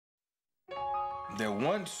There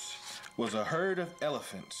once was a herd of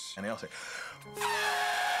elephants, and they all say,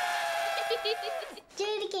 Do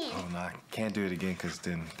it again. oh, no, I can't do it again because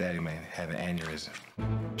then Daddy may have an aneurysm.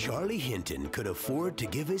 Charlie Hinton could afford to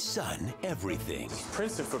give his son everything.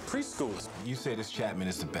 Princeton for preschoolers. You say this Chapman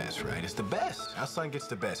is the best, right? It's the best. Our son gets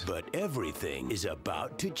the best. But everything is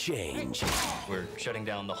about to change. We're shutting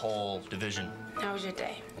down the whole division. How was your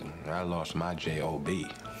day? I lost my J.O.B.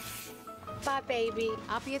 Bye, baby.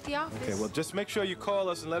 I'll be at the office. Okay, well, just make sure you call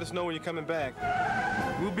us and let us know when you're coming back.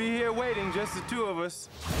 We'll be here waiting, just the two of us.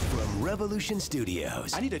 From Revolution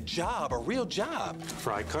Studios. I need a job, a real job.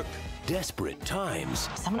 Fry cook. Desperate times.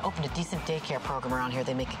 Someone opened a decent daycare program around here,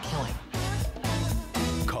 they make a killing.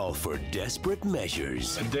 Call for desperate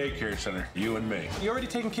measures. A daycare center, you and me. You're already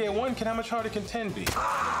taking care of one kid. How much harder can 10 be?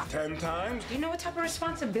 10 times? Do you know what type of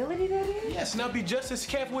responsibility that is? Yes, and I'll be just as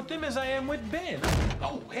careful with them as I am with Ben.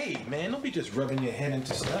 Oh, hey, man, don't be just rubbing your head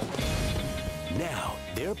into stuff. Now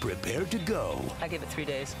they're prepared to go I give it 3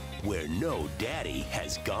 days. where no daddy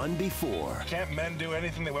has gone before. Can't men do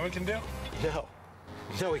anything that women can do? No.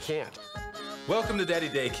 No, we can't. Welcome to Daddy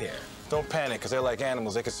Daycare. Don't panic, because they're like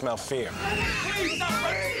animals. They can smell fear.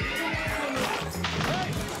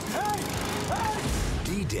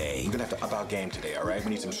 D-Day We're gonna have to up our game today, all right?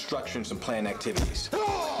 We need some structure and some planned activities.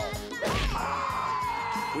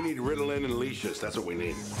 We need Ritalin and leashes. That's what we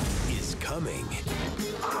need. is coming.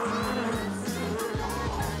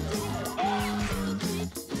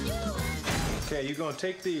 Okay, you're gonna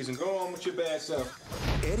take these and go on with your bad self.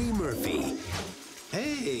 Eddie Murphy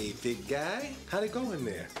Hey, big guy. How'd it go in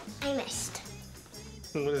there? I missed.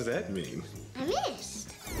 What does that mean? I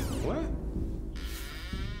missed. What?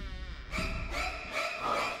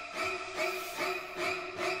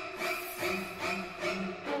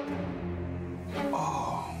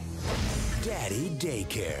 Daddy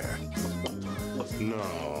Daycare.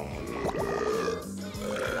 No.